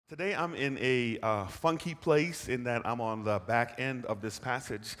Today I'm in a funky place in that I'm on the back end of this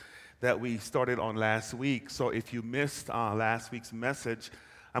passage that we started on last week. So if you missed last week's message,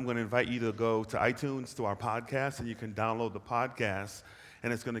 I'm going to invite you to go to iTunes to our podcast and you can download the podcast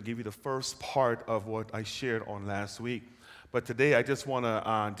and it's going to give you the first part of what I shared on last week. But today I just want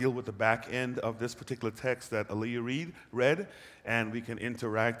to deal with the back end of this particular text that Aaliyah read, and we can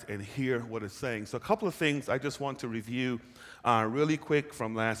interact and hear what it's saying. So a couple of things I just want to review really quick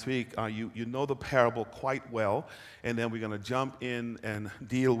from last week. You know the parable quite well, and then we're going to jump in and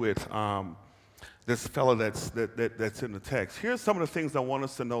deal with this fellow that's in the text. Here's some of the things I want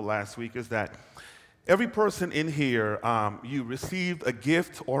us to know last week is that every person in here, you received a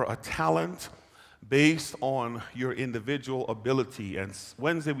gift or a talent based on your individual ability. And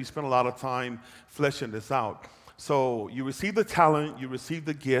Wednesday, we spent a lot of time fleshing this out. So you receive the talent, you receive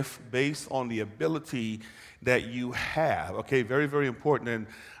the gift based on the ability that you have. Okay, very, very important. And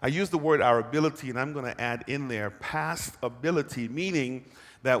I use the word our ability, and I'm going to add in there past ability, meaning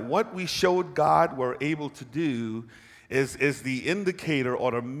that what we showed God we're able to do is the indicator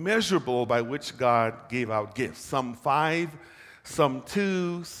or the measurable by which God gave out gifts. Some 5, some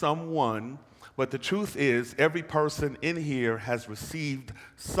 2, some 1. But the truth is, every person in here has received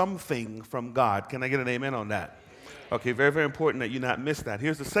something from God. Can I get an amen on that? Okay, very, very important that you not miss that.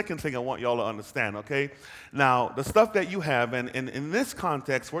 Here's the second thing I want y'all to understand, okay? Now, the stuff that you have, and in this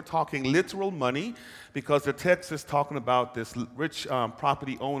context, we're talking literal money because the text is talking about this rich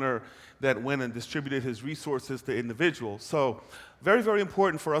property owner that went and distributed his resources to individuals. So very, very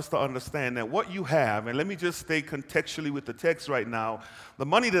important for us to understand that what you have, and let me just stay contextually with the text right now, the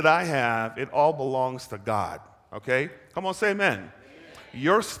money that I have, it all belongs to God, okay? Come on, say amen.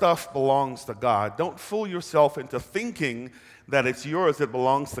 Your stuff belongs to God. Don't fool yourself into thinking that it's yours that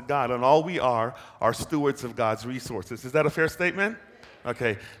belongs to God, and all we are stewards of God's resources. Is that a fair statement?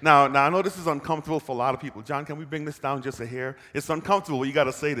 Okay. Now I know this is uncomfortable for a lot of people. John, can we bring this down just a hair? It's uncomfortable. You got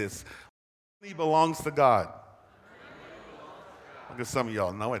to say this. Money belongs to God. Look at some of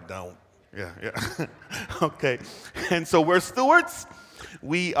y'all. No, it don't. Yeah. Okay. And so we're stewards.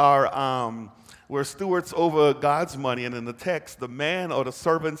 We're stewards over God's money. And in the text, the man or the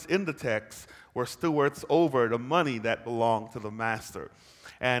servants in the text were stewards over the money that belonged to the master.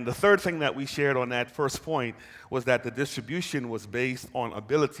 And the third thing that we shared on that first point was that the distribution was based on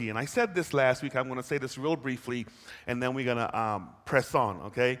ability. And I said this last week. I'm going to say this real briefly, and then we're going to press on,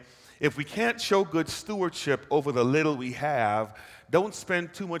 okay? If we can't show good stewardship over the little we have, don't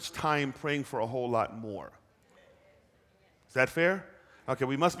spend too much time praying for a whole lot more. Is that fair? Okay,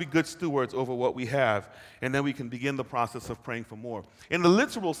 we must be good stewards over what we have, and then we can begin the process of praying for more. In the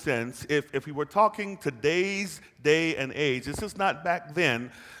literal sense, if we were talking today's day and age, this is not back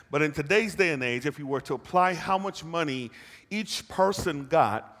then, but in today's day and age, if we were to apply how much money each person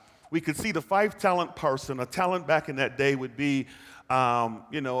got, we could see the 5-talent person, a talent back in that day would be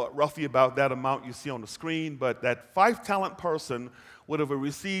roughly about that amount you see on the screen, but that 5-talent person would have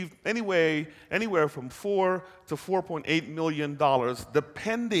received anywhere from $4 to $4.8 million,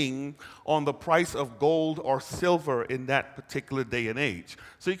 depending on the price of gold or silver in that particular day and age.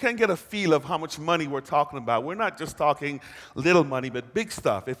 So you can get a feel of how much money we're talking about. We're not just talking little money, but big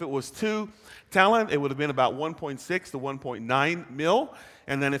stuff. If it was 2 talent, it would have been about 1.6 to 1.9 mil.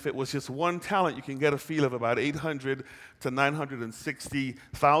 And then if it was just 1 talent, you can get a feel of about $800,000 to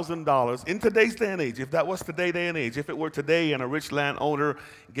 $960,000 in today's day and age. If that was today's day and age, if it were today and a rich landowner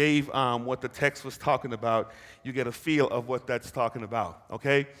gave what the text was talking about, you get a feel of what that's talking about,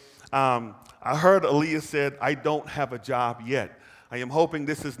 okay? I heard Aaliyah said, I don't have a job yet. I am hoping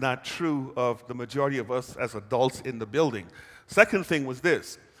this is not true of the majority of us as adults in the building. Second thing was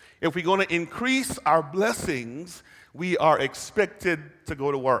this. If we're going to increase our blessings, we are expected to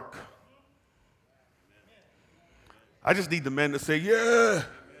go to work. I just need the men to say, yeah.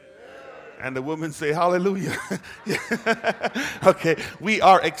 And the women say, hallelujah. Okay, we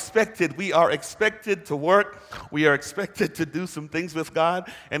are expected to work. We are expected to do some things with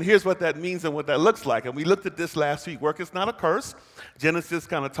God. And here's what that means and what that looks like. And we looked at this last week. Work is not a curse. Genesis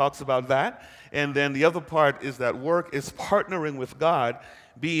kind of talks about that. And then the other part is that work is partnering with God,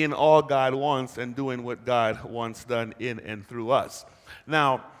 being all God wants and doing what God wants done in and through us.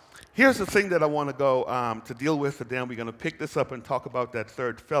 Now, here's the thing that I want to go to deal with, and then we're going to pick this up and talk about that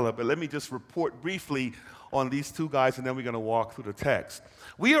third fella. But let me just report briefly on these two guys, and then we're going to walk through the text.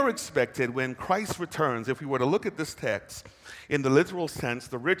 We are expected when Christ returns, if we were to look at this text in the literal sense,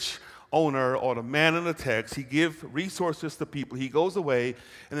 the rich owner or the man in the text, he gives resources to people. He goes away,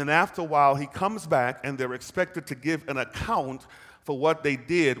 and then after a while, he comes back, and they're expected to give an account for what they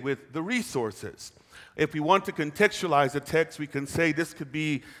did with the resources. If we want to contextualize the text, we can say this could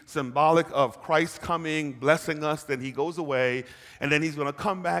be symbolic of Christ coming, blessing us, then he goes away, and then he's going to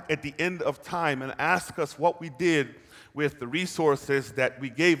come back at the end of time and ask us what we did with the resources that we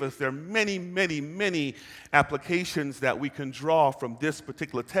gave us. There are many, many, many applications that we can draw from this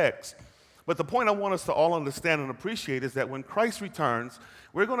particular text. But the point I want us to all understand and appreciate is that when Christ returns,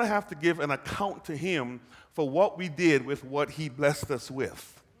 we're going to have to give an account to him for what we did with what he blessed us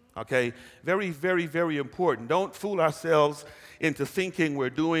with. Okay? Very, very, very important. Don't fool ourselves into thinking we're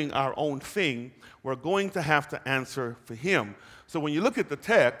doing our own thing. We're going to have to answer for him. So when you look at the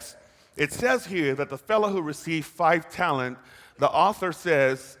text, it says here that the fellow who received 5 talents, the author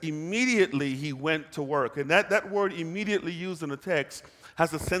says immediately he went to work. And that word immediately used in the text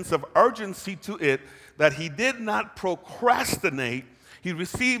has a sense of urgency to it, that he did not procrastinate. He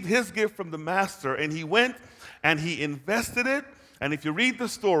received his gift from the master, and he went and he invested it. And if you read the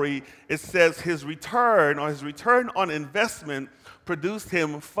story, it says his return on investment produced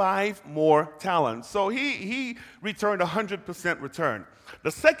him 5 more talents. So he returned 100% return.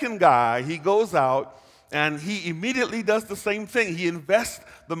 The second guy, he goes out and he immediately does the same thing. He invests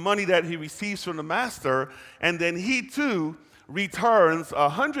the money that he receives from the master, and then he too returns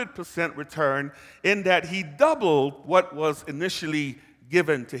 100% return, in that he doubled what was initially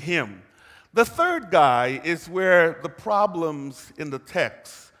given to him. The third guy is where the problems in the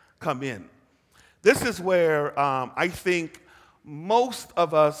text come in. This is where I think most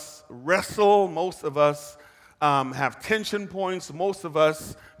of us wrestle, most of us have tension points, most of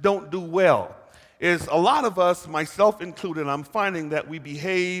us don't do well. Is a lot of us, myself included, I'm finding that we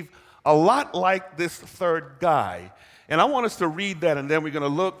behave a lot like this third guy. And I want us to read that, and then we're going to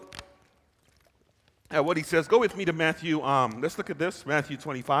look at what he says. Go with me to Matthew. Let's look at this, Matthew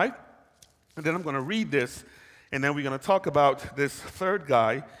 25. And then I'm going to read this, and then we're going to talk about this third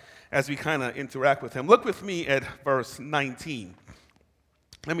guy as we kind of interact with him. Look with me at verse 19.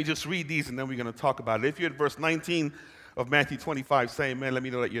 Let me just read these, and then we're going to talk about it. If you're at verse 19 of Matthew 25, say amen. Let me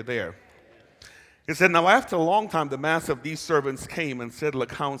know that you're there. It said, "Now after a long time, the master of these servants came and settled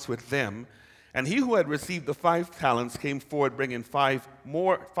accounts with them. And he who had received the 5 talents came forward, bringing 5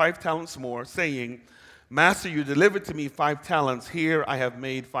 talents more, saying, 'Master, you delivered to me 5 talents. Here I have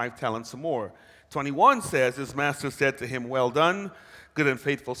made 5 talents more.' 21 says, his master said to him, 'Well done, good and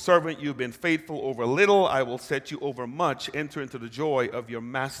faithful servant. You've been faithful over little. I will set you over much. Enter into the joy of your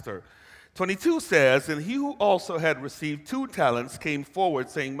master.' 22 says, and he who also had received 2 talents came forward,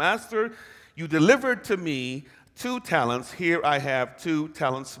 saying, 'Master, you delivered to me 2 talents. Here I have 2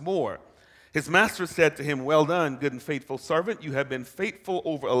 talents more.' His master said to him, 'Well done, good and faithful servant. You have been faithful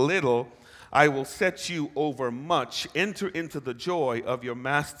over a little. I will set you over much. Enter into the joy of your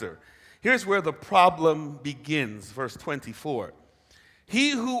master.'" Here's where the problem begins, verse 24.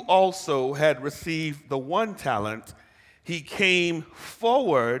 "He who also had received the 1 talent, he came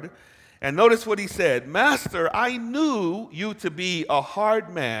forward," and notice what he said, "Master, I knew you to be a hard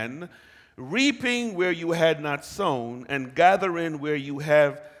man, reaping where you had not sown, and gathering where you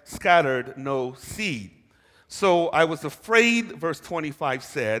have scattered no seed. So I was afraid," verse 25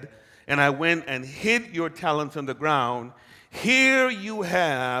 said, "and I went and hid your talent on the ground. Here you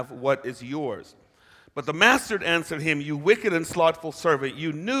have what is yours." But the master answered him, "You wicked and slothful servant,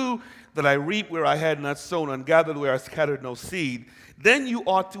 you knew that I reap where I had not sown and gathered where I scattered no seed. Then you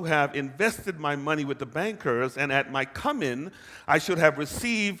ought to have invested my money with the bankers, and at my coming I should have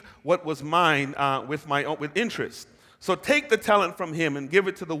received what was mine with interest. So take the talent from him and give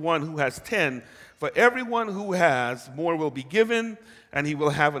it to the one who has 10. For everyone who has, more will be given, and he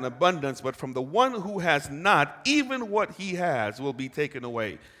will have an abundance. But from the one who has not, even what he has will be taken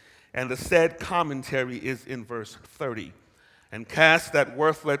away." And the said commentary is in verse 30. "And cast that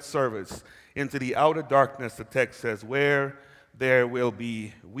worthless servant into the outer darkness," the text says, "where there will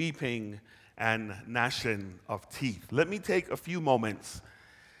be weeping and gnashing of teeth." Let me take a few moments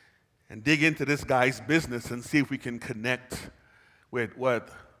and dig into this guy's business and see if we can connect with what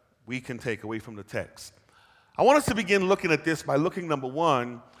we can take away from the text. I want us to begin looking at this by looking, number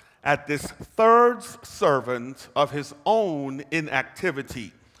one, at this third servant of his own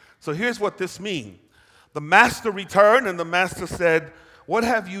inactivity. So here's what this means. The master returned, and the master said, "What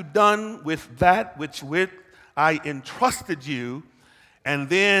have you done with that which with I entrusted you?" And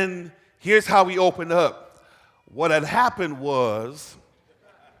then here's how we open up. What had happened was,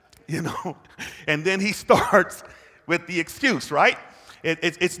 and then he starts with the excuse, right?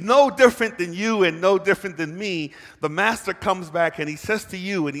 It's no different than you and no different than me. The master comes back and he says to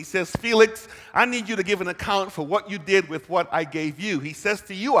you, and he says, Felix, I need you to give an account for what you did with what I gave you. He says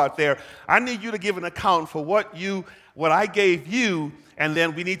to you out there, I need you to give an account for what I gave you, and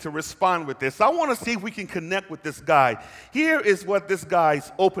then we need to respond with this. So I want to see if we can connect with this guy. Here is what this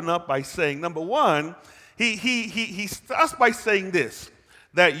guy's open up by saying. Number one, he starts by saying this,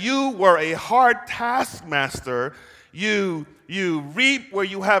 that you were a hard taskmaster. You reap where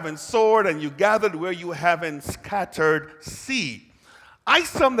you haven't sowed, and you gathered where you haven't scattered seed. I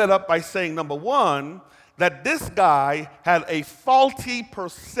sum that up by saying, number one, that this guy had a faulty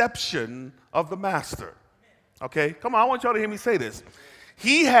perception of the master. Okay? Come on, I want y'all to hear me say this.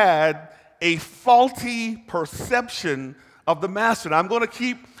 He had a faulty perception of the master. And I'm going to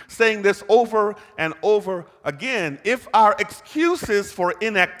keep saying this over and over again. If our excuses for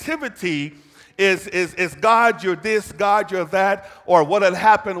inactivity is God, you're this, God, you're that, or what had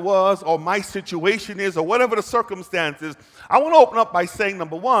happened was, or my situation is, or whatever the circumstances, I want to open up by saying,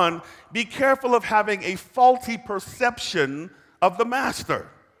 number one, be careful of having a faulty perception of the master.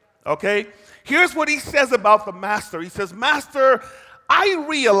 Okay? Here's what he says about the master. He says, Master, I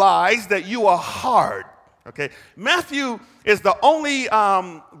realize that you are hard. Okay, Matthew is the only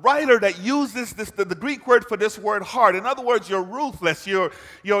writer that uses the Greek word for this word hard. In other words, you're ruthless, you're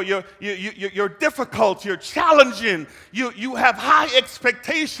difficult, you're challenging, you have high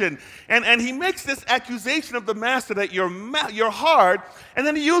expectation. And he makes this accusation of the master that you're hard, and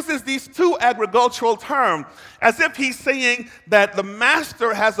then he uses these two agricultural terms as if he's saying that the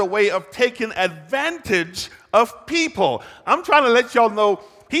master has a way of taking advantage of people. I'm trying to let y'all know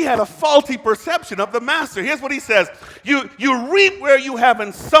he had a faulty perception of the master. Here's what he says. You reap where you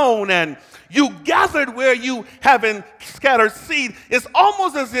haven't sown, and you gathered where you haven't scattered seed. It's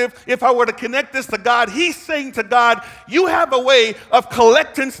almost as if I were to connect this to God, he's saying to God, you have a way of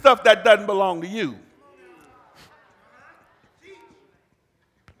collecting stuff that doesn't belong to you.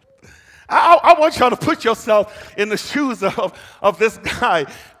 I want y'all to put yourself in the shoes of this guy.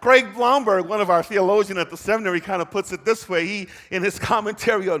 Craig Blomberg, one of our theologians at the seminary, kind of puts it this way. He, in his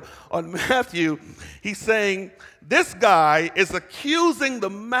commentary on Matthew, he's saying, this guy is accusing the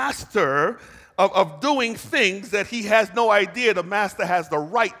master of doing things that he has no idea the master has the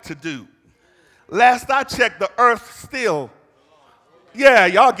right to do. Last I checked, the earth still. Yeah,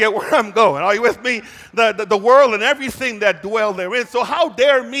 y'all get where I'm going. Are you with me? The world and everything that dwell therein. So how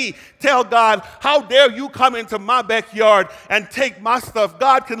dare me tell God, how dare you come into my backyard and take my stuff?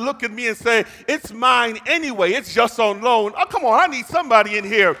 God can look at me and say, it's mine anyway. It's just on loan. Oh, come on, I need somebody in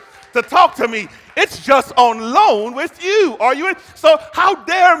here to talk to me. It's just on loan with you. Are you in? So how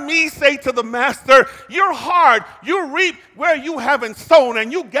dare me say to the master, you're hard, you reap where you haven't sown,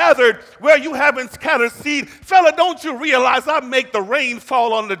 and you gathered where you haven't scattered seed. Fella, don't you realize I make the rain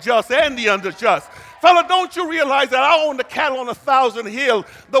fall on the just and the unjust? Fella, don't you realize that I own the cattle on 1,000 hills?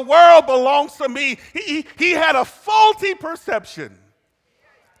 The world belongs to me. He had a faulty perception.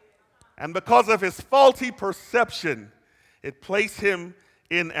 And because of his faulty perception, it placed him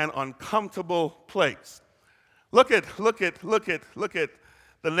in an uncomfortable place. Look at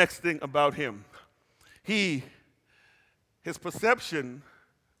the next thing about him. His perception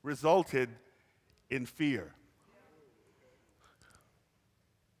resulted in fear.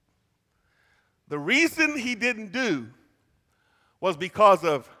 The reason he didn't do was because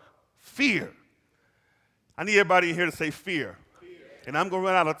of fear. I need everybody in here to say fear. And I'm going to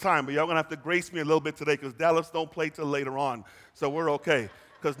run out of time, but y'all going to have to grace me a little bit today because Dallas don't play till later on. So we're okay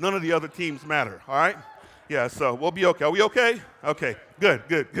because none of the other teams matter, all right? Yeah, so we'll be okay. Are we okay? Okay, good.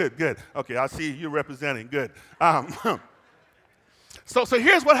 Okay, I see you representing. Good. So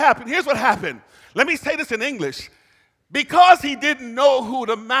here's what happened. Let me say this in English. Because he didn't know who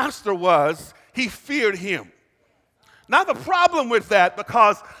the master was, he feared him. Now, the problem with that,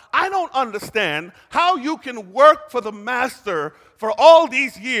 because I don't understand how you can work for the master for all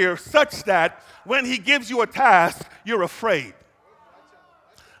these years such that when he gives you a task, you're afraid.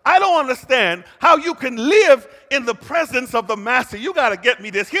 I don't understand how you can live in the presence of the master. You got to get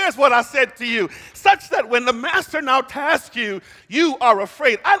me this. Here's what I said to you. Such that when the master now tasks you, you are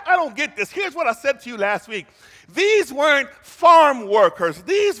afraid. I don't get this. Here's what I said to you last week. These weren't farm workers.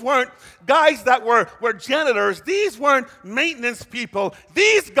 These weren't guys that were janitors. These weren't maintenance people.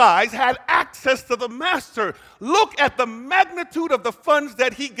 These guys had access to the master. Look at the magnitude of the funds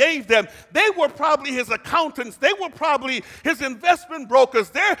that he gave them. They were probably his accountants. They were probably his investment brokers.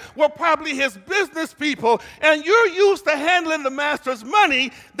 They were probably his business people. And you're used to handling the master's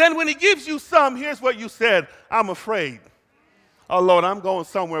money. Then when he gives you some, here's what you said: I'm afraid. Oh, Lord, I'm going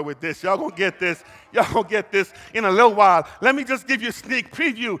somewhere with this. Y'all gonna get this. Y'all gonna get this in a little while. Let me just give you a sneak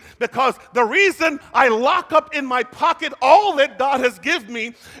preview, because the reason I lock up in my pocket all that God has given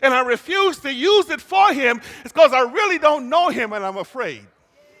me and I refuse to use it for him is because I really don't know him and I'm afraid.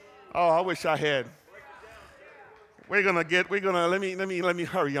 Oh, I wish I had. Let me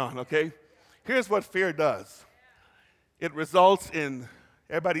hurry on, okay? Here's what fear does. It results in,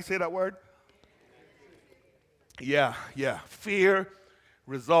 everybody say that word? Yeah. Fear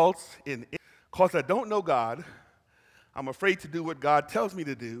results in, because I don't know God, I'm afraid to do what God tells me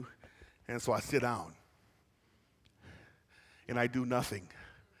to do, and so I sit down. And I do nothing.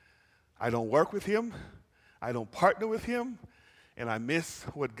 I don't work with him, I don't partner with him, and I miss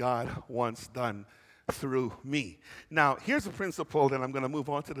what God wants done through me. Now, here's a principle, and I'm going to move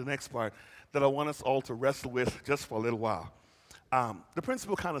on to the next part that I want us all to wrestle with just for a little while. The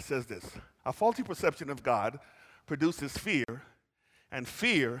principle kind of says this: a faulty perception of God produces fear, and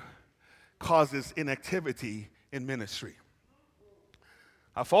fear causes inactivity in ministry.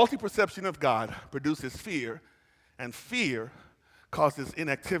 A faulty perception of God produces fear, and fear causes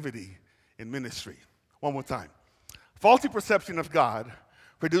inactivity in ministry. One more time. Faulty perception of God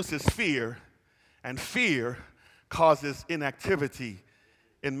produces fear, and fear causes inactivity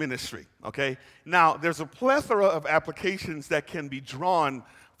in ministry, okay? Now, there's a plethora of applications that can be drawn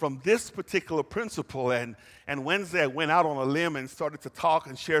from this particular principle, and Wednesday I went out on a limb and started to talk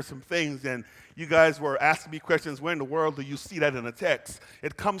and share some things, and you guys were asking me questions, where in the world do you see that in a text?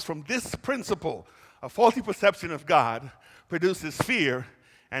 It comes from this principle. A faulty perception of God produces fear,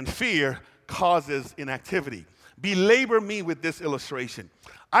 and fear causes inactivity. Belabor me with this illustration.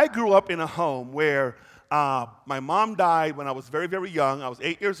 I grew up in a home where my mom died when I was very, very young. I was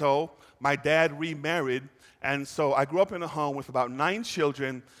 8 years old. My dad remarried, and so I grew up in a home with about 9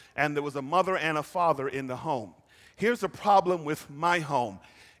 children, and there was a mother and a father in the home. Here's the problem with my home.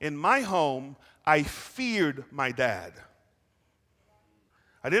 In my home, I feared my dad.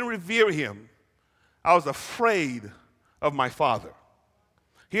 I didn't revere him. I was afraid of my father.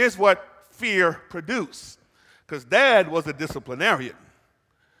 Here's what fear produced, because dad was a disciplinarian.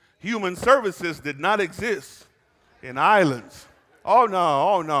 Human services did not exist in islands. Oh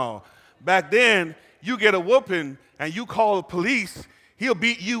no. Back then, you get a whooping and you call the police, he'll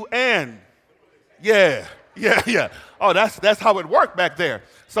beat you and. Yeah. Oh, that's how it worked back there.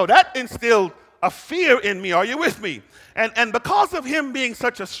 So that instilled a fear in me. Are you with me? And because of him being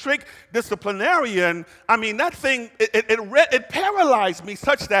such a strict disciplinarian, I mean, that thing, it paralyzed me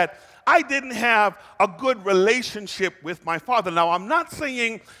such that I didn't have a good relationship with my father. Now, I'm not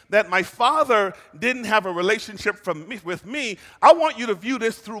saying that my father didn't have a relationship with me. I want you to view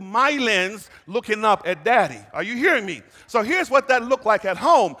this through my lens, looking up at daddy. Are you hearing me? So here's what that looked like at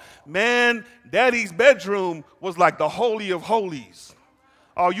home. Man, daddy's bedroom was like the holy of holies.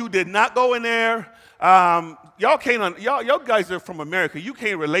 Oh, you did not go in there. Y'all guys are from America. You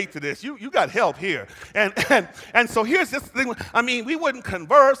can't relate to this. You got help here. And so here's this thing. I mean, we wouldn't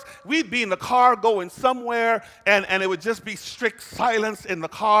converse. We'd be in the car going somewhere, and it would just be strict silence in the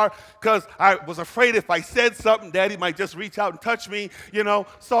car because I was afraid if I said something, Daddy might just reach out and touch me, you know.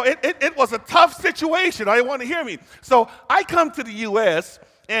 So it was a tough situation. I didn't want to hear me. So I come to the U.S.,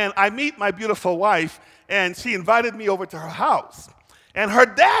 and I meet my beautiful wife, and she invited me over to her house. And her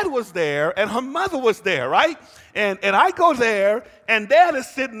dad was there, and her mother was there, right? And I go there, and dad is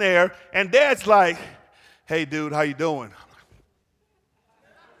sitting there, and dad's like, hey, dude, how you doing?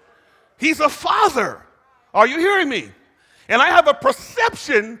 He's a father. Are you hearing me? And I have a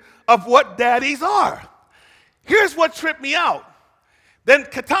perception of what daddies are. Here's what tripped me out. Then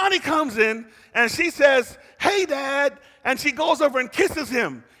Katani comes in, and she says, hey, Dad, and she goes over and kisses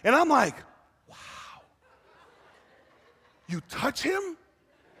him. And I'm like, you touch him?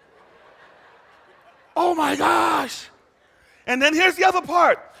 Oh my gosh. And then here's the other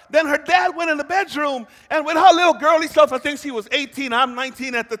part. Then her dad went in the bedroom, and with her little girly self, I think she was 18, I'm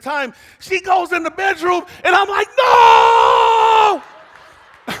 19 at the time, she goes in the bedroom, and I'm like, no!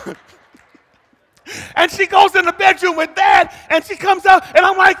 And she goes in the bedroom with dad, and she comes out, and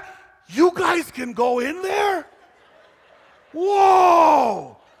I'm like, you guys can go in there?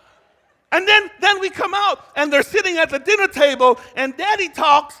 Whoa! And then we come out, and they're sitting at the dinner table, and daddy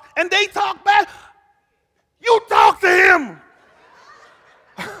talks, and they talk back. You talk to him.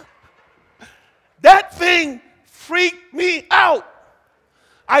 That thing freaked me out.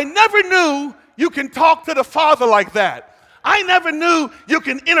 I never knew you can talk to the father like that. I never knew you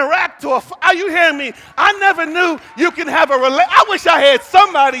can interact are you hearing me? I never knew you can have I wish I had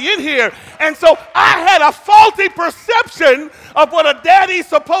somebody in here. And so I had a faulty perception of what a daddy's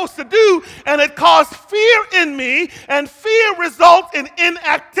supposed to do, and it caused fear in me, and fear results in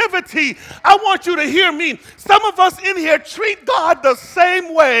inactivity. I want you to hear me. Some of us in here treat God the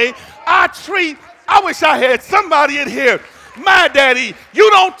same way I wish I had somebody in here. My daddy,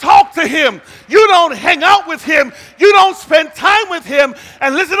 you don't talk to him. You don't hang out with him. You don't spend time with him.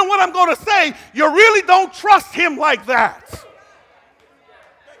 And listen to what I'm going to say. You really don't trust him like that.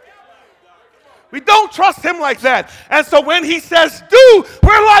 We don't trust him like that. And so when he says do,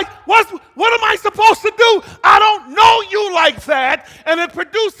 we're like, what am I supposed to do? I don't know you like that. And it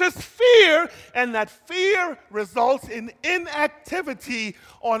produces fear. And that fear results in inactivity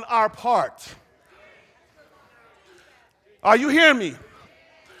on our part. Are you hearing me?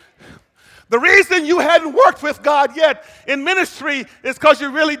 The reason you hadn't worked with God yet in ministry is because you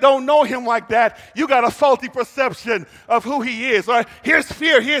really don't know him like that. You got a faulty perception of who he is. All right? Here's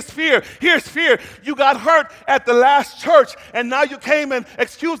fear, here's fear, here's fear. You got hurt at the last church, and now you came and,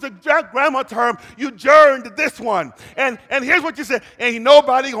 excuse the grandma term, you journed this one. And here's what you said, ain't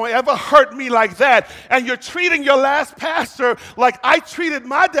nobody going to ever hurt me like that. And you're treating your last pastor like I treated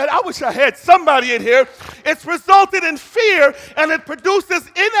my dad. I wish I had somebody in here. It's resulted in fear, and it produces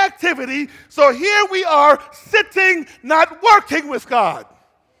inactivity. So here we are sitting, not working with God.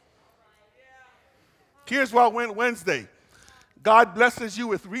 Here's what went Wednesday. God blesses you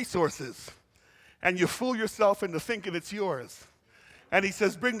with resources, and you fool yourself into thinking it's yours. And he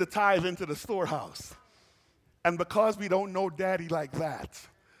says, bring the tithe into the storehouse. And because we don't know daddy like that,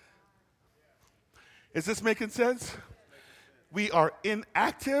 is this making sense? We are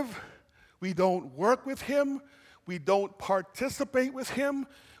inactive. We don't work with him. We don't participate with him.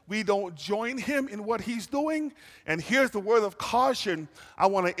 We don't join him in what he's doing. And here's the word of caution I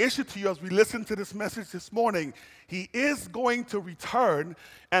want to issue to you as we listen to this message this morning. He is going to return,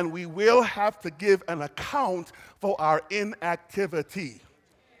 and we will have to give an account for our inactivity.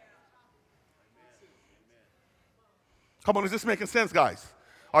 Come on, is this making sense, guys?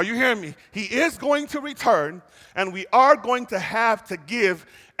 Are you hearing me? He is going to return, and we are going to have to give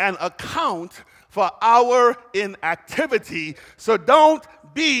an account for our inactivity. So don't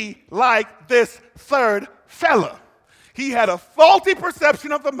be like this third fella. He had a faulty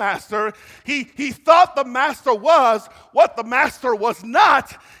perception of the master. He thought the master was what the master was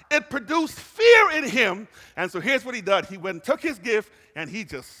not. It produced fear in him. And so here's what he did. He went and took his gift, and he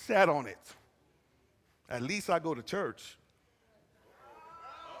just sat on it. At least I go to church.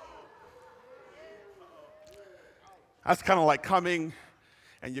 That's kind of like coming,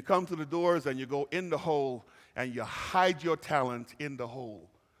 and you come to the doors, and you go in the hole, and you hide your talent in the hole.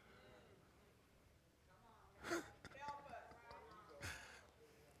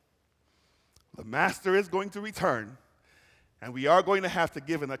 The master is going to return, and we are going to have to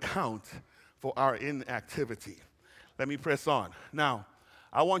give an account for our inactivity. Let me press on. Now,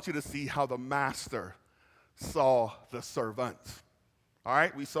 I want you to see how the master saw the servant. All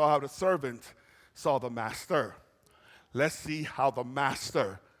right? We saw how the servant saw the master. Let's see how the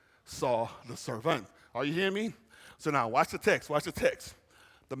master saw the servant. Are you hearing me? So now, watch the text. Watch the text.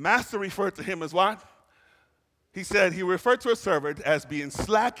 The master referred to him as what? He said he referred to a servant as being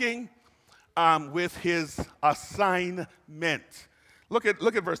slacking with his assignment. Look at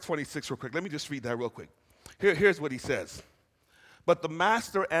verse 26 real quick. Let me just read that real quick. Here's what he says. But the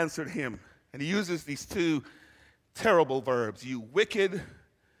master answered him, and he uses these two terrible verbs, you wicked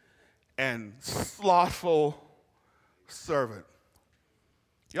and slothful servant.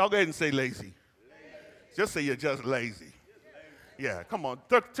 Y'all go ahead and say lazy. Just say you're just lazy. Yeah, come on.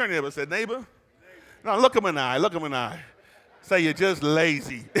 Turn to your neighbor and say, neighbor. No, look him in the eye. Look him in the eye. Say you're just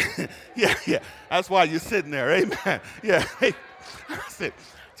lazy. Yeah. That's why you're sitting there. Amen. Yeah. That's it.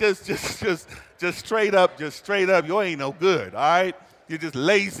 Just straight up. You ain't no good. All right. You're just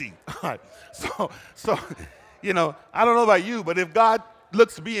lazy. All right. So, I don't know about you, but if God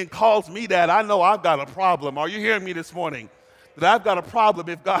looks at me and calls me that, I know I've got a problem. Are you hearing me this morning? That I've got a problem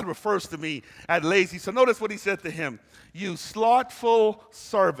if God refers to me as lazy. So notice what he said to him. You slothful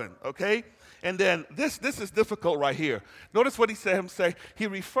servant, okay? And then this is difficult right here. Notice what he said him say. He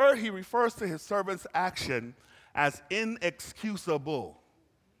refers to his servant's action as inexcusable.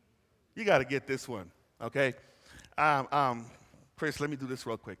 You got to get this one, okay? Chris, let me do this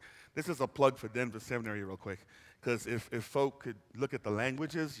real quick. This is a plug for Denver Seminary real quick. Because if folk could look at the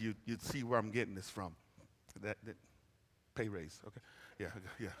languages, you'd see where I'm getting this from. That pay raise, okay?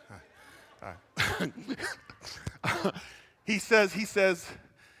 Yeah. All right. He says,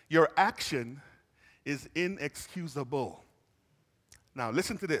 your action is inexcusable. Now,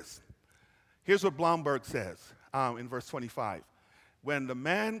 listen to this. Here's what Blomberg says in verse 25. When the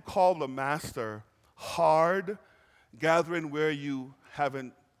man called the master hard, gathering where you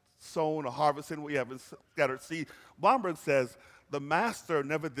haven't sown or harvesting where you haven't scattered seed, Blomberg says the master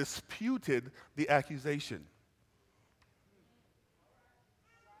never disputed the accusation.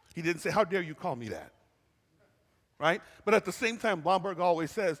 He didn't say, how dare you call me that? Right? But at the same time, Blomberg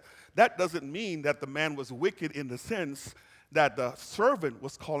always says that doesn't mean that the man was wicked in the sense that the servant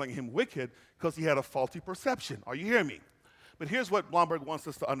was calling him wicked because he had a faulty perception. Are you hearing me? But here's what Blomberg wants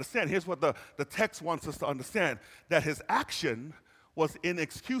us to understand. Here's what the text wants us to understand, that his action was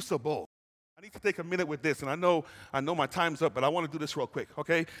inexcusable. I need to take a minute with this, and I know my time's up, but I want to do this real quick,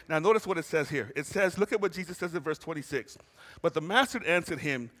 okay? Now notice what it says here. It says, look at what Jesus says in verse 26. But the master answered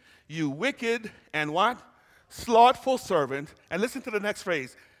him, you wicked and what? Slothful servant. And listen to the next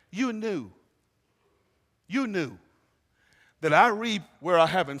phrase. You knew that I reap where I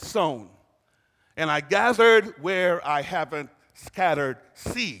haven't sown, and I gathered where I haven't scattered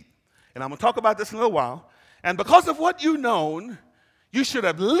seed. And I'm going to talk about this in a little while. And because of what you've known, you should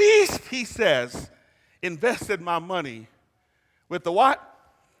have at least, he says, invested my money with the what?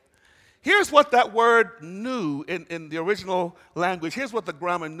 Here's what that word knew in the original language. Here's what the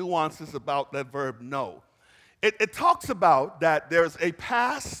grammar nuances about that verb know. It talks about that there's a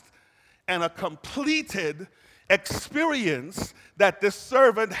past and a completed experience that this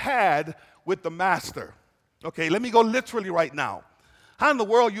servant had with the master. Okay, let me go literally right now. How in the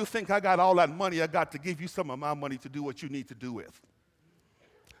world you think I got all that money I got to give you some of my money to do what you need to do with?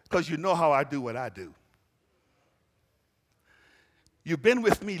 Because you know how I do what I do. You've been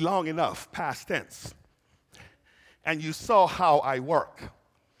with me long enough, past tense, and you saw how I work.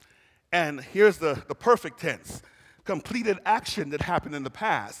 And here's the perfect tense. Completed action that happened in the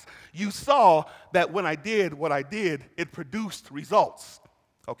past. You saw that when I did what I did, it produced results.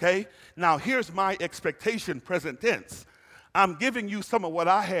 Okay? Now, here's my expectation, present tense. I'm giving you some of what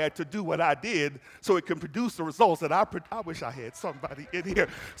I had to do what I did so it can produce the results that I wish I had somebody in here.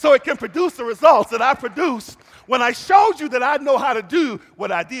 So it can produce the results that I produced when I showed you that I know how to do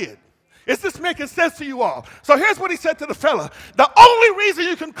what I did. Is this making sense to you all? So here's what he said to the fella. The only reason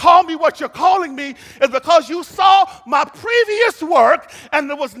you can call me what you're calling me is because you saw my previous work and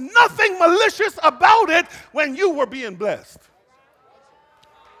there was nothing malicious about it when you were being blessed.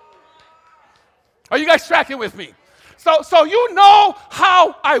 Are you guys tracking with me? So you know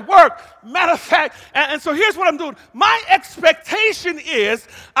how I work. Matter of fact, and so here's what I'm doing. My expectation is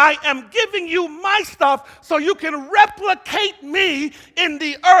I am giving you my stuff so you can replicate me in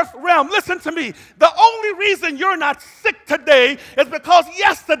the earth realm. Listen to me. The only reason you're not sick today is because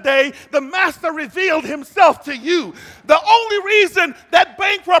yesterday the master revealed himself to you. The only reason that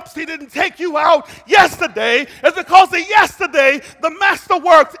bankruptcy didn't take you out yesterday is because yesterday the master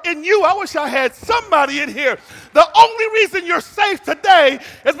worked in you. I wish I had somebody in here. The only reason you're safe today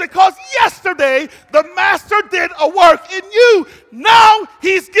is because yesterday the master did a work in you. Now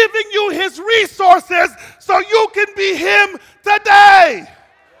he's giving you his resources so you can be him today.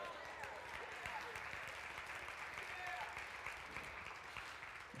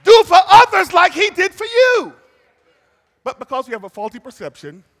 Do for others like he did for you. But because we have a faulty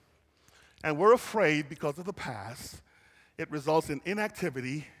perception and we're afraid because of the past, it results in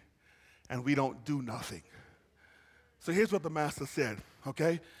inactivity and we don't do nothing. So here's what the master said,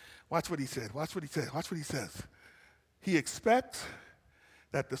 okay? Watch what he said. Watch what he said. Watch what he says. He expects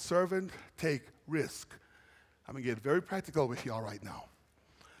that the servant take risk. I'm going to get very practical with y'all right now.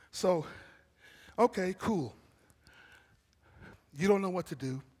 So, okay, cool. You don't know what to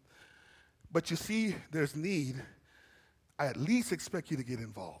do, but you see there's need. I at least expect you to get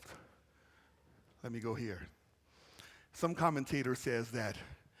involved. Let me go here. Some commentator says that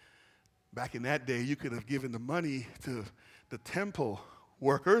back in that day, you could have given the money to the temple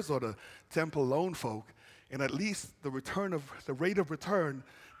workers or the temple loan folk, and at least the rate of return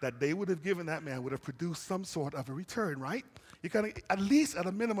that they would have given that man would have produced some sort of a return, right? You gotta, at least at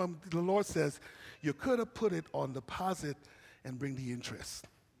a minimum, the Lord says, you could have put it on deposit and bring the interest.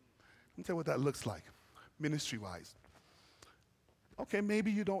 Let me tell you what that looks like, ministry-wise. Okay,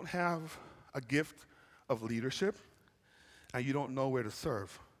 maybe you don't have a gift of leadership and you don't know where to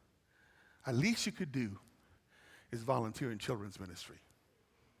serve. At least you could do is volunteer in children's ministry.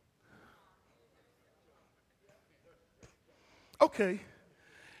 Okay,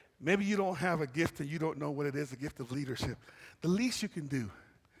 maybe you don't have a gift and you don't know what it is, a gift of leadership. The least you can do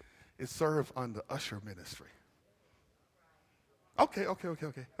is serve on the usher ministry. Okay.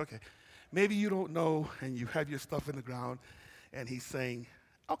 Maybe you don't know and you have your stuff in the ground and he's saying,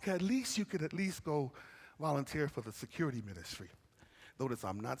 okay, at least you could at least go volunteer for the security ministry. Notice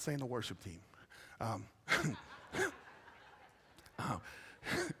I'm not saying the worship team. Um,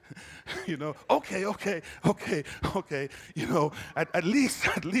 okay. At least,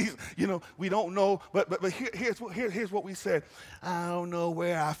 we don't know. But here's what we said. I don't know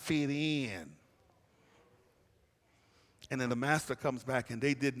where I fit in. And then the master comes back, and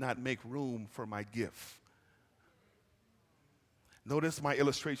they did not make room for my gift. Notice my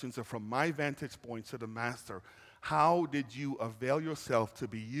illustrations are from my vantage point to the master. How did you avail yourself to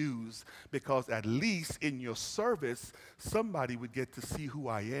be used? Because at least in your service, somebody would get to see who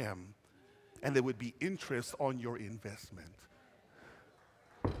I am, and there would be interest on your investment.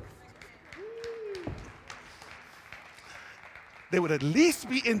 They would at least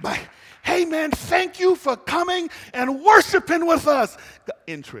be invited. Hey, man, thank you for coming and worshiping with us.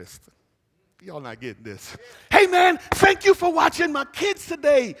 Interest. Y'all not getting this. Hey, man, thank you for watching my kids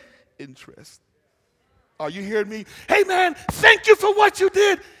today. Interest. Are you hearing me? Hey, man, thank you for what you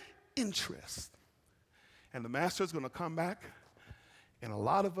did. Interest. And the master is going to come back, and a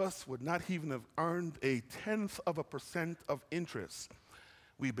lot of us would not even have earned 0.1% of interest.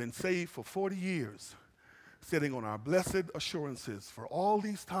 We've been saved for 40 years, sitting on our blessed assurances for all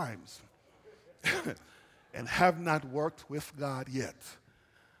these times, and have not worked with God yet.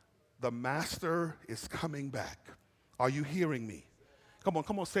 The master is coming back. Are you hearing me? Come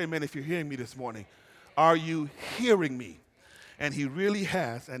on, say amen if you're hearing me this morning. Are you hearing me? And he really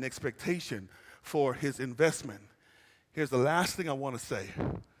has an expectation for his investment. Here's the last thing I want to say.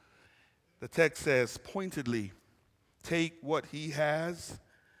 The text says pointedly, take what he has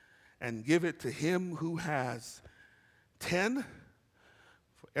and give it to him who has 10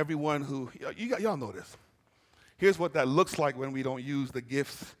 for everyone who, y'all know this. Here's what that looks like when we don't use the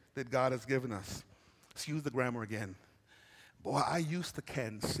gifts that God has given us. Let's use the grammar again. Boy, I used to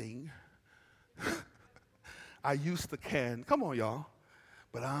can sing. I used to can. Come on, y'all.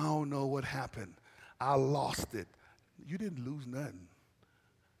 But I don't know what happened. I lost it. You didn't lose nothing.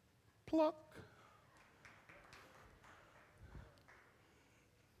 Pluck.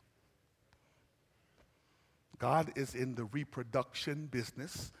 God is in the reproduction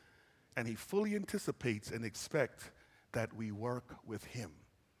business, and he fully anticipates and expects that we work with him.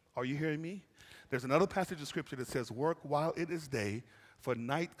 Are you hearing me? There's another passage of scripture that says, work while it is day, for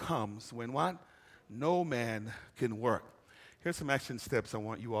night comes when what? No man can work. Here's some action steps I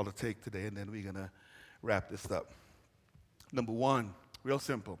want you all to take today, and then we're going to wrap this up. Number one, real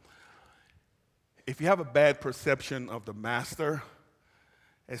simple. If you have a bad perception of the master,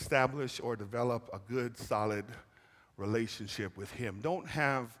 establish or develop a good, solid relationship with him. Don't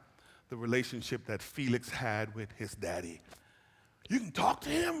have the relationship that Felix had with his daddy. You can talk to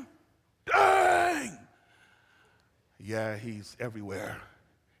him? Dang! Yeah, he's everywhere,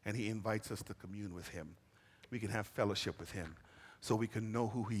 and he invites us to commune with him. We can have fellowship with him so we can know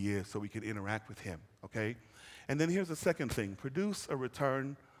who he is, so we can interact with him, okay? And then here's the second thing. Produce a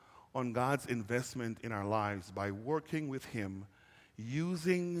return on God's investment in our lives by working with him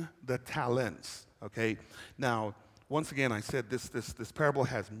using the talents, okay? Now, once again, I said this parable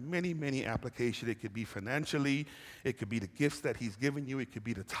has many, many applications. It could be financially. It could be the gifts that he's given you. It could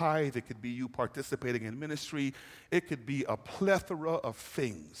be the tithe. It could be you participating in ministry. It could be a plethora of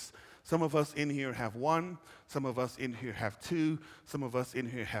things. Some of us in here have 1. Some of us in here have 2. Some of us in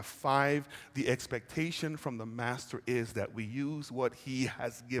here have 5. The expectation from the master is that we use what he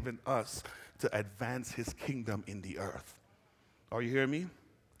has given us to advance his kingdom in the earth. Are you hearing me?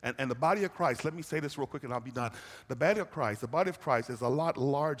 And the body of Christ, let me say this real quick and I'll be done. The body of Christ is a lot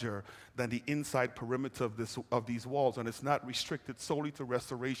larger than the inside perimeter of these walls, and it's not restricted solely to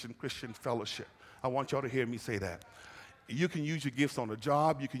Restoration Christian Fellowship. I want y'all to hear me say that. You can use your gifts on the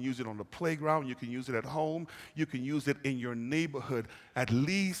job. You can use it on the playground. You can use it at home. You can use it in your neighborhood. At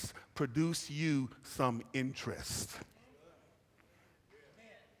least produce you some interest.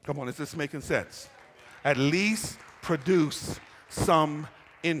 Come on, is this making sense? At least produce some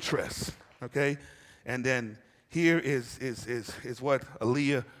interest, okay? And then here is what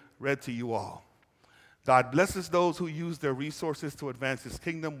Aaliyah read to you all. God blesses those who use their resources to advance his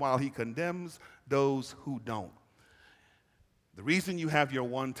kingdom while he condemns those who don't. The reason you have your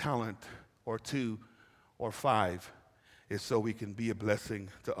 1 talent or 2 or 5 is so we can be a blessing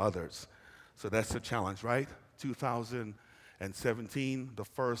to others. So that's the challenge, right? 2017, the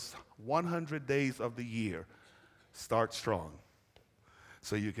first 100 days of the year, start strong.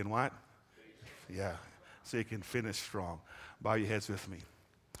 So you can what? Yeah, so you can finish strong. Bow your heads with me.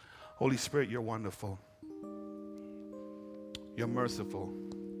 Holy Spirit, you're wonderful. You're merciful.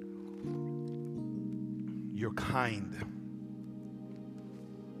 You're kind.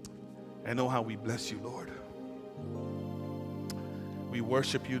 And know how we bless you, Lord. We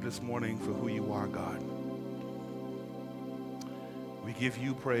worship you this morning for who you are, God. We give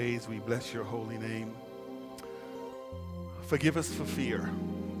you praise. We bless your holy name. Forgive us for fear.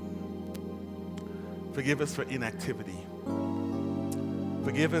 Forgive us for inactivity.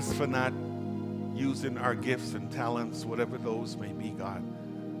 Forgive us for not using our gifts and talents, whatever those may be, God,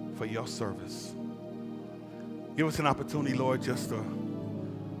 for your service. Give us an opportunity, Lord, just to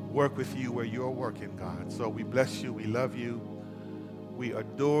work with you where you're working, God. So we bless you. We love you. We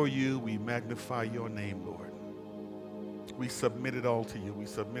adore you. We magnify your name, Lord. We submit it all to you. We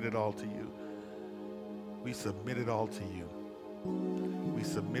submit it all to you. We submit it all to you. We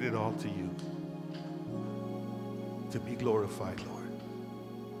submit it all to you to be glorified, Lord.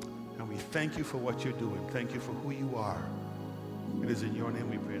 And we thank you for what you're doing. Thank you for who you are. It is in your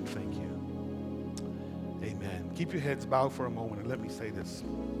name we pray and thank you. Amen. Keep your heads bowed for a moment and let me say this.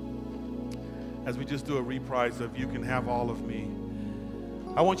 As we just do a reprise of You Can Have All of Me,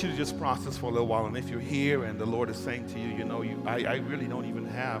 I want you to just process for a little while. And if you're here and the Lord is saying to you, I really don't even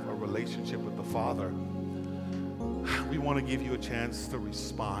have a relationship with the Father, we want to give you a chance to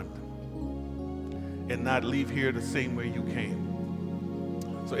respond and not leave here the same way you came.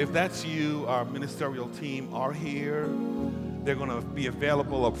 So if that's you, our ministerial team are here. They're going to be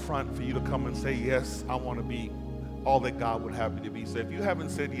available up front for you to come and say, yes, I want to be all that God would have me to be. So if you haven't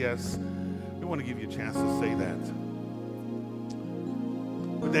said yes, we want to give you a chance to say that.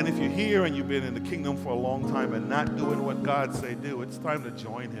 But then if you're here and you've been in the kingdom for a long time and not doing what God say do, it's time to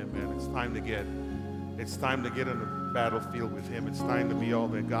join him, man. It's time to get in the battlefield with him. It's time to be all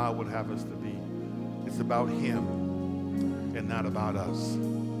that God would have us to be. It's about him and not about us.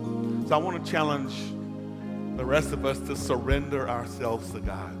 So I want to challenge the rest of us to surrender ourselves to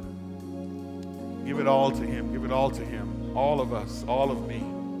God. Give it all to him. Give it all to him. All of us. All of me.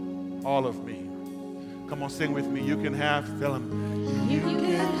 All of me. Come on, sing with me. You can have. Tell him. You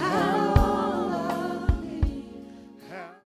can have